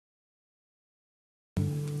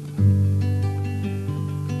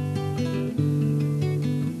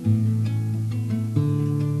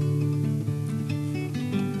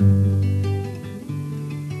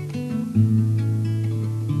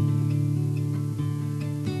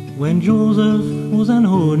When Joseph was an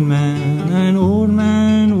old man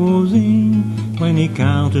was he, when he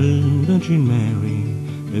counted the Virgin Mary,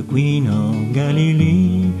 the Queen of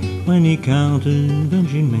Galilee. When he counted the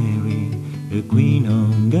Virgin Mary, the Queen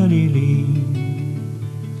of Galilee.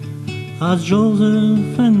 As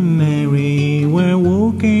Joseph and Mary were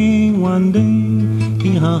walking one day,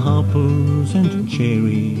 he had apples and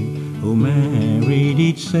cherry. Oh, Mary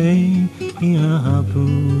did say, he had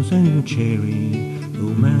apples and cherry.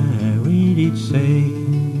 Oh, Mary did say.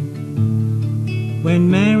 When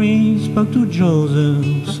Mary spoke to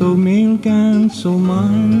Joseph, so milk and so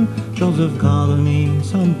mild, Joseph got me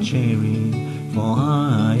some cherry, for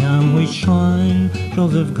I am with child.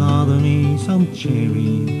 Joseph got me some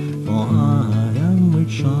cherry, for I am with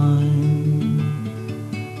child.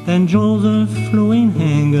 Then Joseph flew in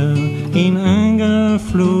anger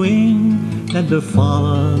flew in, let the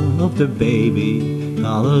father of the baby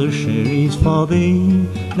gather cherries for thee.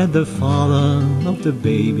 Let the father of the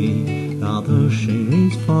baby gather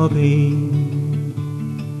cherries for thee.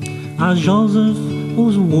 As Joseph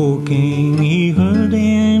was walking, he heard the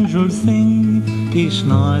angel sing, this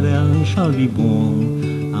night there shall be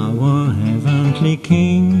born our heavenly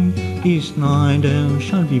King. This night there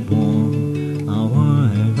shall be born our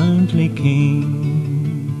heavenly King.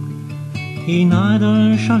 He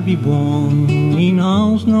neither shall be born in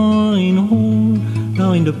house nor in hall,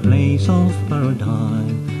 nor in the place of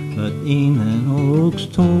paradise, but in an oak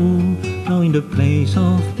stall. Nor in the place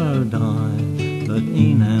of paradise, but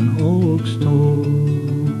in an oak stall.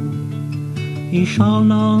 He shall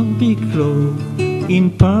not be clothed in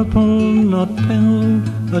purple, not pale,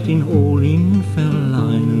 but in all in fair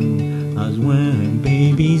linen, as when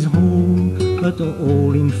babies hold, but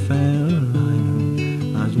all in fair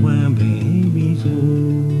linen, as when babies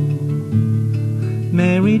hold.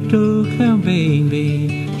 Mary took her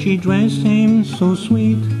baby, she dressed him so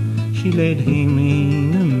sweet, she laid him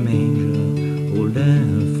in a manger, all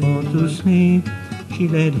there for to sleep. She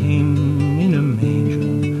laid him in a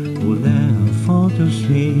manger, all there for to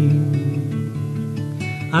sleep.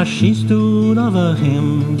 As she stood over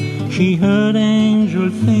him, she heard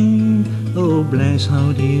angels sing, oh, bless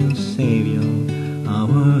our dear Savior,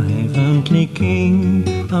 our heavenly King.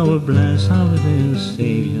 Oh, bless our dear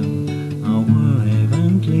Savior, our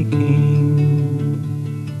heavenly King.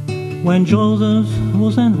 When Joseph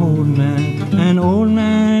was an old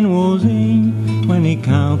man was he, when he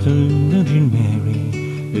counted Virgin Mary,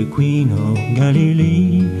 the Queen of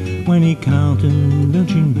Galilee. When he counted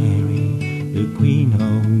Virgin Mary, the Queen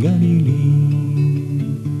of Galilee.